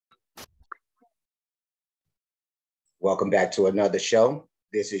Welcome back to another show.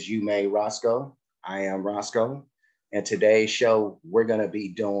 This is You Made Roscoe. I am Roscoe. And today's show, we're going to be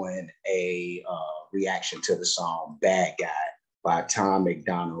doing a reaction to the song Bad Guy by Tom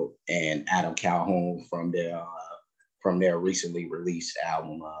Macdonald and Adam Calhoun from their recently released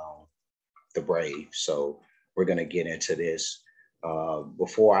album, The Brave. So we're going to get into this.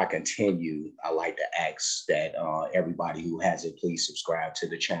 Before I continue, I like to ask that everybody who hasn't, please subscribe to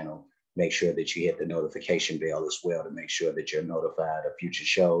the channel. Make sure that you hit the notification bell as well to make sure that you're notified of future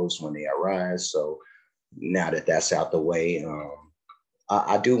shows when they arise. So now that that's out the way,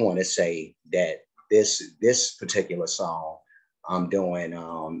 I do want to say that this particular song I'm doing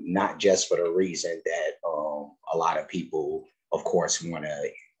not just for the reason that a lot of people, of course, want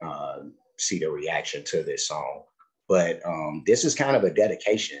to see the reaction to this song, but this is kind of a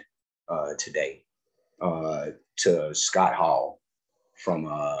dedication today to Scott Hall from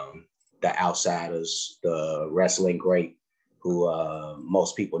The Outsiders, the wrestling great who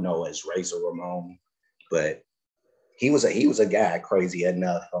most people know as Razor Ramon, but he was a guy crazy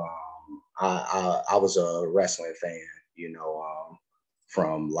enough. I was a wrestling fan,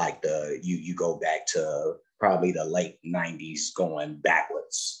 from like you go back to probably the late 90s going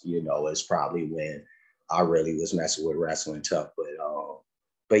backwards, is probably when I really was messing with wrestling tough.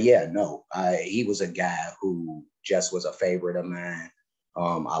 But yeah, no, he was a guy who just was a favorite of mine.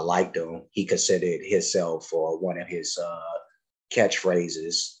 I liked him. He considered himself for one of his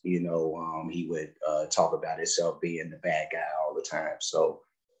catchphrases. He would talk about himself being the bad guy all the time. So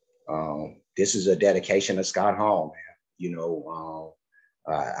this is a dedication to Scott Hall, man.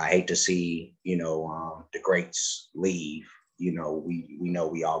 I hate to see, the greats leave. We know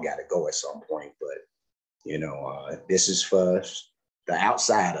we all got to go at some point, but this is for the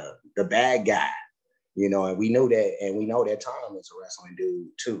outsider, the bad guy. And we know that Tom is a wrestling dude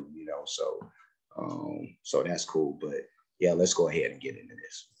too, so that's cool. But yeah, let's go ahead and get into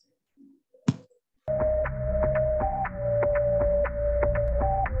this.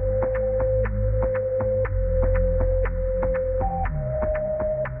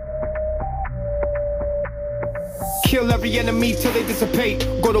 Kill every enemy till they dissipate.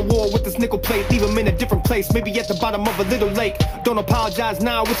 Go to war with this nickel plate. Leave them in a different place, maybe at the bottom of a little lake. Don't apologize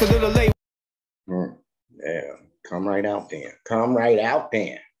now, it's a little late. Yeah, come right out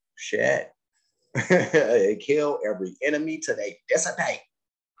then. Shit. Kill every enemy till they dissipate.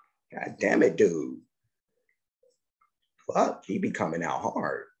 God damn it, dude. Fuck, he be coming out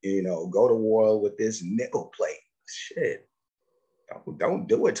hard. Go to war with this nickel plate. Shit. Don't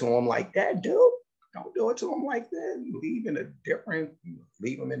do it to him like that, dude. Don't do it to him like that. Leave him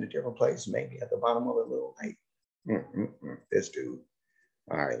in a different place, maybe at the bottom of a little lake. This dude.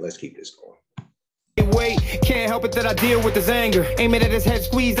 All right, let's keep this going. Wait, can't help it that I deal with this anger. Aim it at his head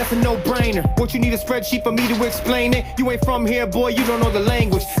squeeze, that's a no-brainer. What you need a spreadsheet for me to explain it? You ain't from here, boy, you don't know the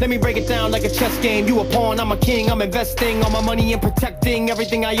language. Let me break it down like a chess game. You a pawn, I'm a king, I'm investing all my money in protecting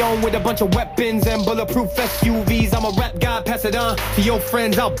everything I own with a bunch of weapons and bulletproof SUVs. I'm a rap guy, pass it on to your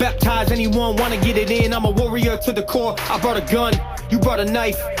friends. I'll baptize anyone, wanna get it in. I'm a warrior to the core. I brought a gun, you brought a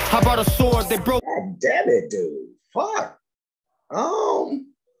knife, I brought a sword. They broke. God damn it, dude. Fuck.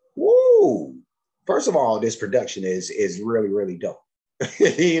 Woo. First of all, this production is really, really dope.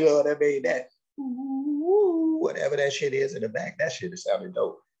 You know what I mean? That whatever that shit is in the back, that shit is sounding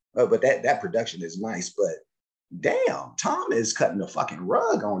dope. But that production is nice. But damn, Tom is cutting the fucking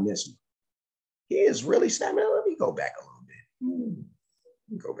rug on this one. He is really snapping. Let me go back a little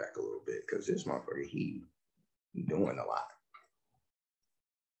bit. Because this motherfucker, he doing a lot.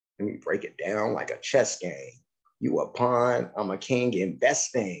 Let me break it down like a chess game. You a pawn, I'm a king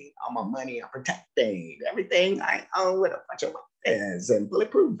investing. All my money I'm protecting. Everything I own with a bunch of weapons and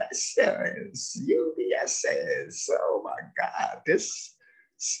bulletproof vests, UBSs. Oh my God,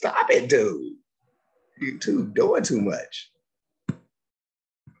 stop it, dude. You two doing too much. All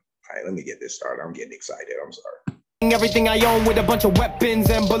right, let me get this started. I'm getting excited, I'm sorry. Everything I own with a bunch of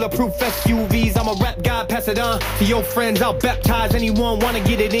weapons and bulletproof SUVs. I'm a rap guy, pass it on to your friends. I'll baptize anyone, wanna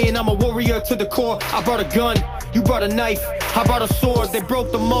get it in. I'm a warrior to the core. I brought a gun, you brought a knife, I brought a sword. They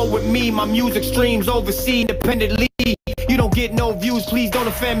broke the mold with me. My music streams overseas independently. You don't get no views, please don't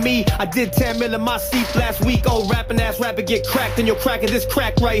offend me. I did 10 mil in my seat last week. Oh, rapping ass rapper get cracked, and you're cracking this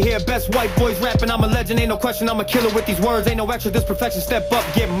crack right here. Best white boys rapping, I'm a legend, ain't no question. I'm a killer with these words, ain't no extra. This perfection, step up,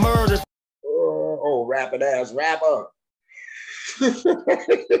 get murdered. Oh, rapping ass rapper.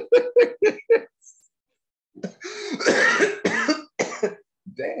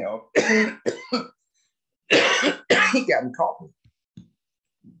 Damn. He got me coughing.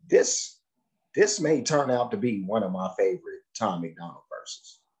 This may turn out to be one of my favorite Tom Macdonald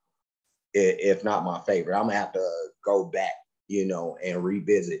verses. if not my favorite. I'm gonna have to go back, you know, and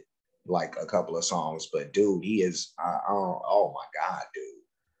revisit like a couple of songs. But dude, he is. Oh my god, dude.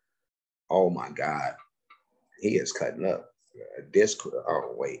 Oh my god, he is cutting up. This.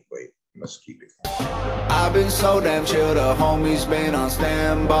 Oh wait. Let's keep it. I've been so damn chill. The homies been on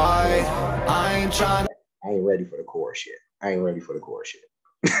standby. I ain't ready for the chorus yet.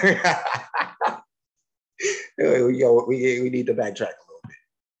 Yo, we need to backtrack a little bit.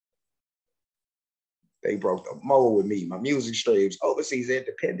 They broke the mold with me. My music streams overseas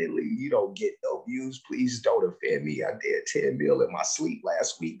independently. You don't get no views. Please don't offend me. I did 10 mil in my sleep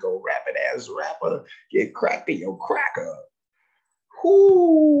last week. Go rapping ass rapper. Get cracked in your cracker.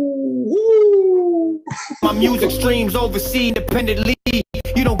 Woo. My music streams overseas independently.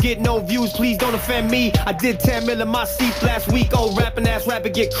 You don't get no views, please don't offend me. I did 10 mil in my seat last week. Oh, rapping ass rapper,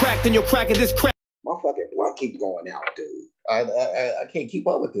 get cracked in your cracker. This crack. My fucking blunt keeps going out, dude. I can't keep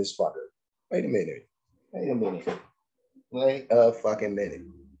up with this fucker. Wait a minute. Wait a fucking minute.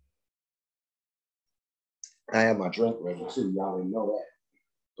 I have my drink ready too. Y'all didn't know that.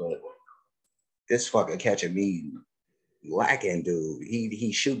 But this fucker catching me lacking, dude.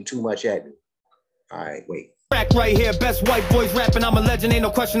 He's shooting too much at me. All right, wait. Crack right here, best white boys rapping. I'm a legend, ain't no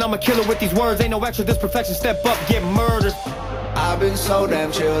question. I'm a killer with these words. Ain't no extra, this perfection. Step up, get murdered. I've been so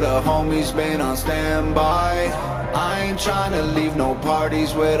damn chill. The homies been on standby. I ain't trying to leave no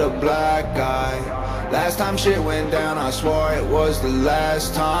parties with a black guy. Last time shit went down, I swore it was the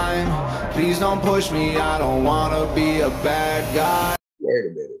last time. Please don't push me, I don't wanna be a bad guy.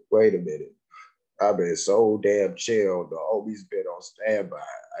 Wait a minute. I've been so damn chill. The homies been on standby.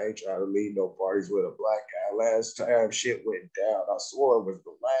 I ain't trying to leave no parties with a black guy. Last time shit went down, I swore it was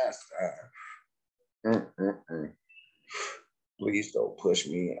the last time. Please don't push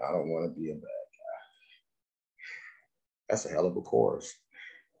me. I don't want to be a bad guy. That's a hell of a chorus.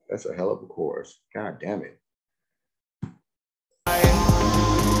 God damn it.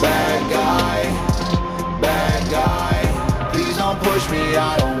 Bad guy. Please don't push me.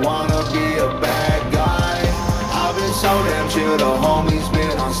 I don't want to be a bad guy. I've been so damn chill. The homies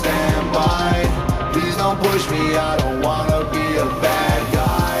been on standby. Please don't push me. I don't want to be a bad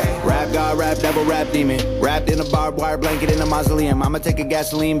guy. Rap God, rap devil, rap demon. Wrapped in a barbed wire blanket in a mausoleum. I'ma take a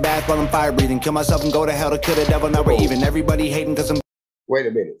gasoline bath while I'm fire breathing. Kill myself and go to hell to kill the devil. Now we're even. Everybody hating because I'm. Wait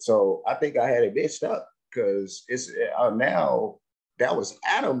a minute. So I think I had it mixed up because it's now that was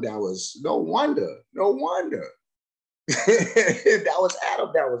Adam. That was no wonder. That was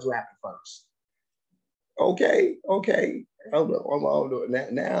Adam that was rapping first. Okay. Now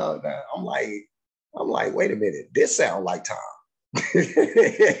I'm like, wait a minute. This sounds like Tom.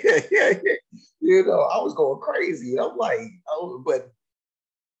 You know, I was going crazy. I'm like, but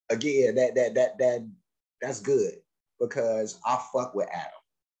again, that's good because I fuck with Adam.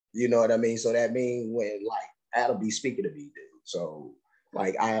 You know what I mean? So that means when like Adam be speaking to me, dude. So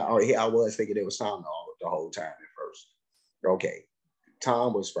like I was thinking it was Tom the whole time at first. Okay,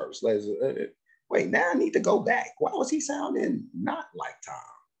 Tom was first. Let's wait. Now I need to go back. Why was he sounding not like Tom?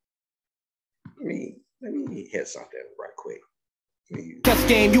 Let me hit something right quick. Chess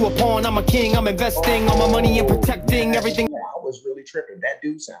game, you a pawn, I'm a king. I'm investing all my money and protecting everything. Yeah, I was really tripping. That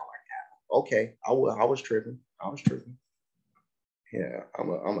dude sound like Adam. Okay, I was tripping. Yeah, I'm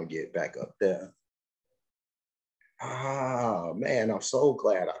gonna get back up there. Ah, man, I'm so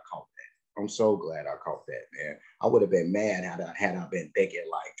glad I caught that, man. I would have been mad had I been thinking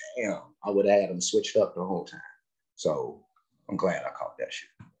like, damn, I would have had them switched up the whole time. So I'm glad I caught that shit.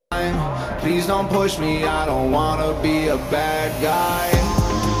 Please don't push me, I don't wanna be a bad guy.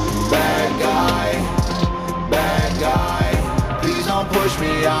 Bad guy. Please don't push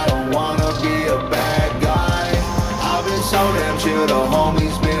me, I don't wanna be a bad guy. I've been so damn chill, the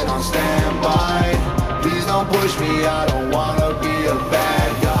homies been on standby. Please don't push me, I don't wanna be a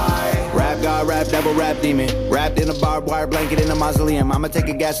bad guy. Rap God, rap devil, rap demon. Wrapped in a barbed wire blanket in a mausoleum. I'ma take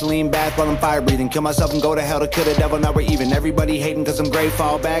a gasoline bath while I'm fire breathing. Kill myself and go to hell to kill the devil. Now we're even. Everybody hating cause I'm great.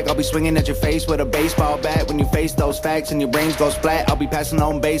 Fall back. I'll be swinging at your face with a baseball bat. When you face those facts and your brains go splat, I'll be passing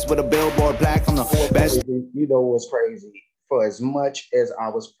on base with a billboard plaque. I'm the best. You know what's crazy? For as much as I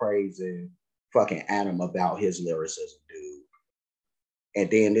was praising fucking Adam about his lyricism, dude, and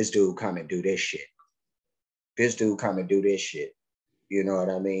then this dude come and do this shit. You know what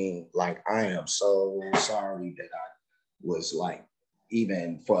I mean? Like, I am so sorry that I was like,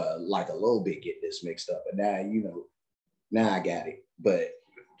 even for like a little bit, get this mixed up. But now, you know, now I got it. But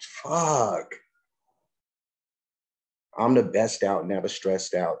fuck. I'm the best out, never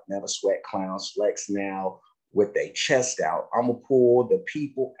stressed out, never sweat clowns, flex now with their chest out. I'm gonna pull the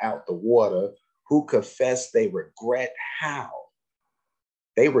people out the water who confess they regret how.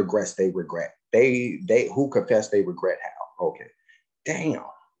 They regress, they regret. They who confess they regret how. Okay. Damn.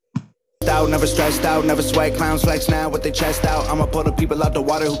 Out, never stressed out, never sweat, clowns flex now with their chest out. I'ma pull the people out the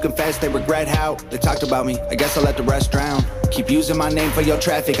water who confess they regret how they talked about me. I guess I'll let the rest drown. Keep using my name for your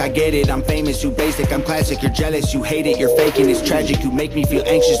traffic, I get it. I'm famous, you basic, I'm classic. You're jealous, you hate it, you're faking. It's tragic, you make me feel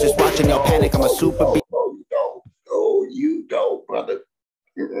anxious just watching your panic. I'm a super beast. Oh, you don't. Oh, you don't, brother.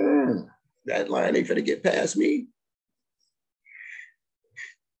 That line ain't finna get past me.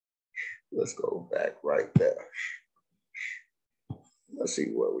 Let's go back right there. Let's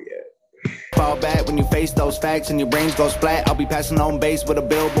see where we at. Fall back when you face those facts and your brains go splat. I'll be passing on base with a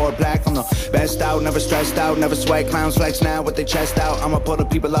billboard plaque. I'm the best out, never stressed out, never sweat, clowns flex now with their chest out. I'ma pull the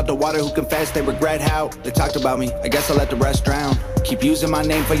people out the water who confess they regret how they talked about me. I guess I'll let the rest drown. Keep using my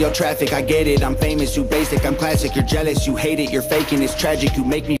name for your traffic, I get it. I'm famous, you basic, I'm classic. You're jealous, you hate it, you're faking. It's tragic, you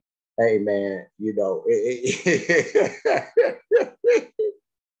make me. Hey man, you know,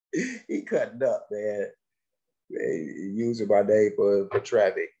 he cutting up, man. Using my name for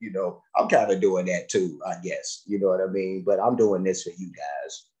traffic, you know, I'm kind of doing that too, I guess, you know what I mean? But I'm doing this for you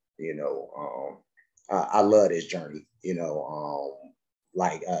guys, you know. I love this journey, you know,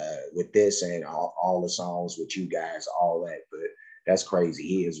 with this and all the songs with you guys, all that. But that's crazy.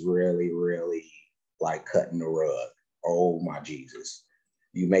 He is really, really like cutting the rug. Oh my Jesus.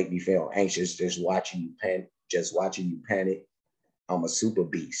 You make me feel anxious just watching you panic. I'm a super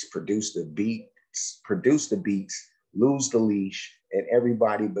beast. Produce the beats, lose the leash, and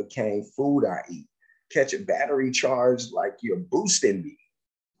everybody became food I eat. Catch a battery charge like you're boosting me.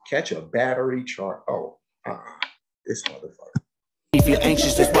 Catch a battery charge. Oh, this motherfucker. You feel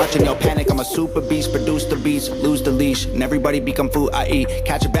anxious just watching your panic. I'm a super beast, produce the beats, lose the leash, and everybody become food I eat.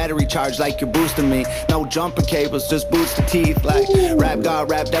 Catch a battery charge like you're boosting me. No jumping cables, just boost the teeth. Like rap God,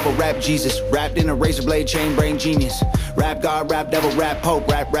 rap devil, rap Jesus. Wrapped in a razor blade, chain brain genius. Rap God, rap devil, rap pope,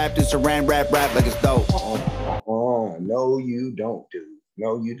 rap this Saran, rap like it's dope. No, you don't, dude.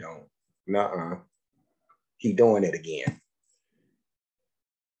 No, you don't. Nuh-uh. He doing it again.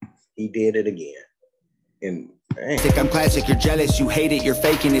 He did it again. And I'm classic, you're jealous, you hate it, you're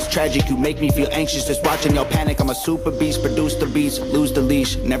faking. It's tragic, you make me feel anxious just watching your panic. I'm a super beast, produce the beats, lose the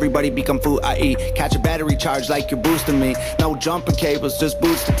leash, and everybody become food I eat. Catch a battery charge like you're boosting me. No jumping cables, just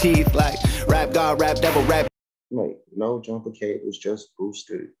boost the teeth. Like rap God, rap devil, rap. Wait, no jumping cables, just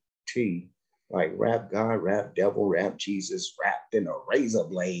boosted teeth. Like rap God, rap devil, rap Jesus, wrapped in a razor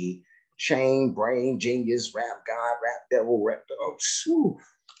blade, chain brain genius, rap God, rap devil, rap. Oh, shoo.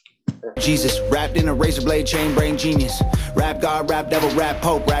 Jesus, wrapped in a razor blade, chain brain genius. Rap God, rap devil, rap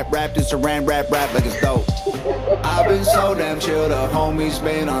pope, rap this Saran, rap like it's dope. I've been so damn chill, the homies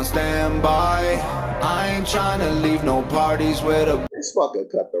been on standby. I ain't trying to leave no parties with a. This fucker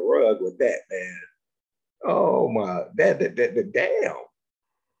cut the rug with that, man. Oh my,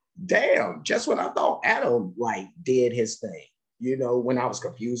 damn. Just when I thought Adam like did his thing, you know, when I was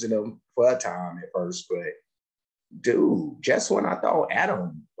confusing him for a time at first, but dude, just when I thought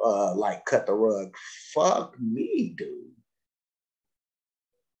Adam like cut the rug, fuck me, dude.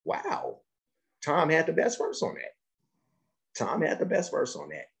 Wow. Tom had the best verse on that.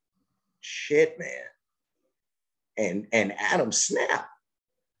 Shit, man. And Adam snapped.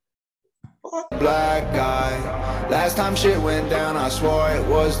 Fuck. Black guy. Last time shit went down, I swore it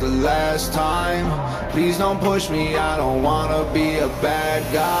was the last time. Please don't push me, I don't wanna be a bad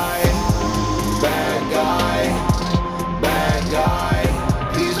guy. Bad guy.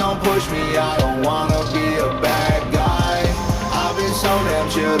 Please don't push me, I don't wanna be a bad guy. I've been so damn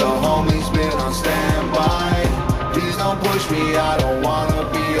chill, the homies been on standby. Please don't push me, I don't wanna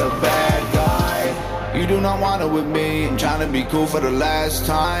be a bad guy. You do not want it with me, I'm trying to be cool for the last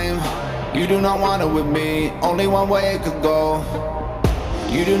time. You do not want it with me, only one way it could go.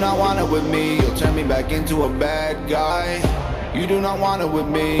 You do not want it with me, you'll turn me back into a bad guy. You do not want it with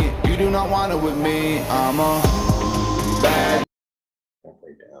me, I'm a bad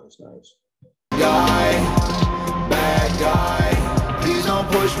nice. Bad guy, please don't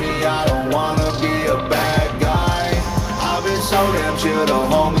push me, I don't wanna be a bad guy. I've been so damn chill, the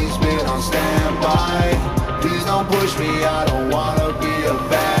homies been on standby. Please don't push me, I don't wanna be a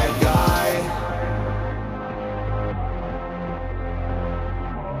bad guy.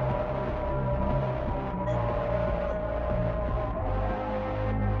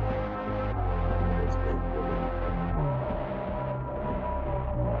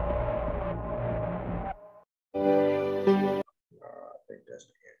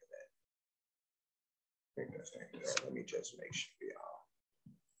 Let me just make sure, y'all.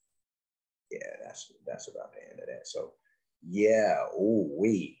 Yeah, that's about the end of that. So, yeah,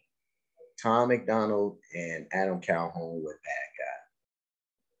 Tom Macdonald and Adam Calhoun with Bad Guy.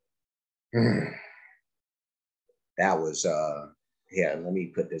 That was yeah, let me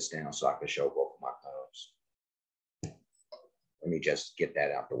put this down so I can show both of my thumbs. Let me just get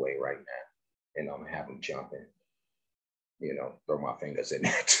that out the way right now. And I'm gonna have them jumping. You know, throw my fingers in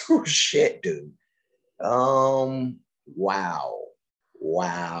there too. Shit, dude. Wow.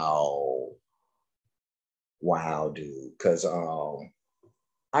 Wow, dude. Cause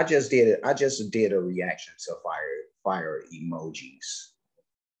I just did a reaction to fire emojis,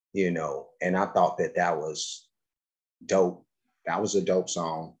 you know, and I thought that was dope. That was a dope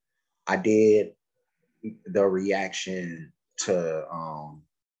song. I did the reaction to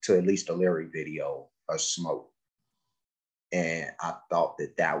at least the lyric video of Smoke. And I thought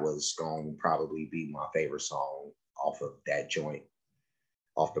that was going to probably be my favorite song off of that joint,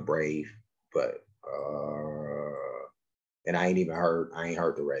 off the Brave. But and I ain't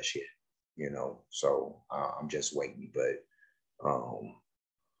heard the rest yet, you know. So I'm just waiting. But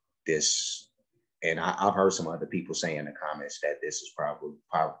this, and I've heard some other people say in the comments that this is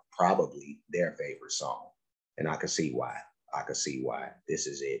probably their favorite song, and I can see why. This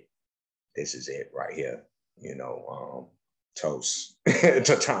is it. This is it right here. You know, toast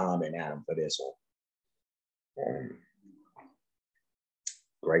to Tom and Adam for this one.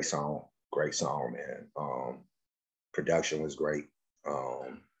 Great song, man. Production was great.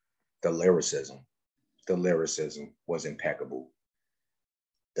 The lyricism was impeccable.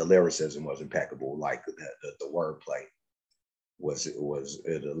 Like the wordplay was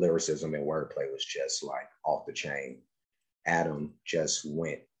the lyricism and wordplay was just like off the chain. Adam just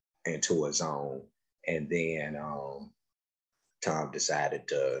went into his own, and then Tom decided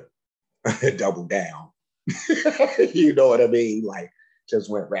to double down. You know what I mean? Like just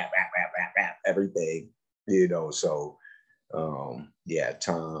went rap, everything, you know. So yeah,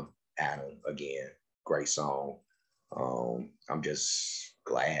 Tom, Adam, again, great song. I'm just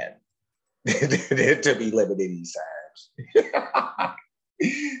glad to be living in these times.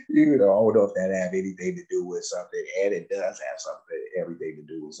 You know, I don't know if that have anything to do with something, and it does have everything to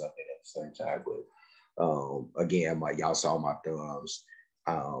do with something at the same time. But again, y'all saw my thumbs.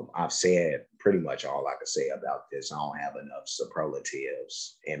 I've said pretty much all I could say about this. I don't have enough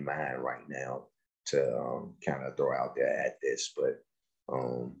superlatives in mind right now to kind of throw out there at this, but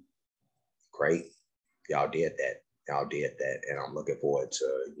great. Y'all did that. And I'm looking forward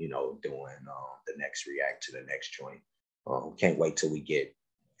to, you know, doing the next react to the next joint. Can't wait till we get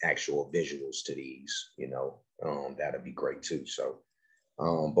actual visuals to these, you know. That'll be great too. So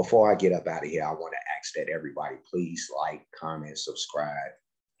before I get up out of here, I want to ask that everybody please like, comment, subscribe,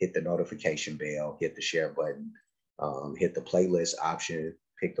 hit the notification bell, hit the share button, hit the playlist option,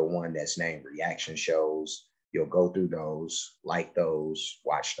 pick the one that's named reaction shows. You'll go through those, like those,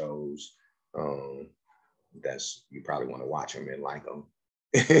 watch those. You probably want to watch them and like them.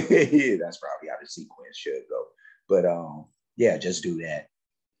 That's probably how the sequence should go. But yeah, just do that.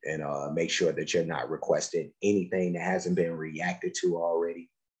 And make sure that you're not requesting anything that hasn't been reacted to already.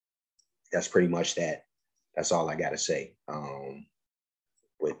 That's pretty much that. That's all I got to say.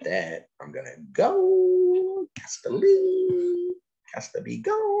 With that, I'm going to go. Has to leave. Has to be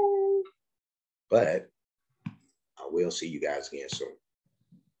gone. But I will see you guys again soon.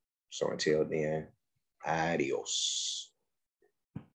 So until then, adios.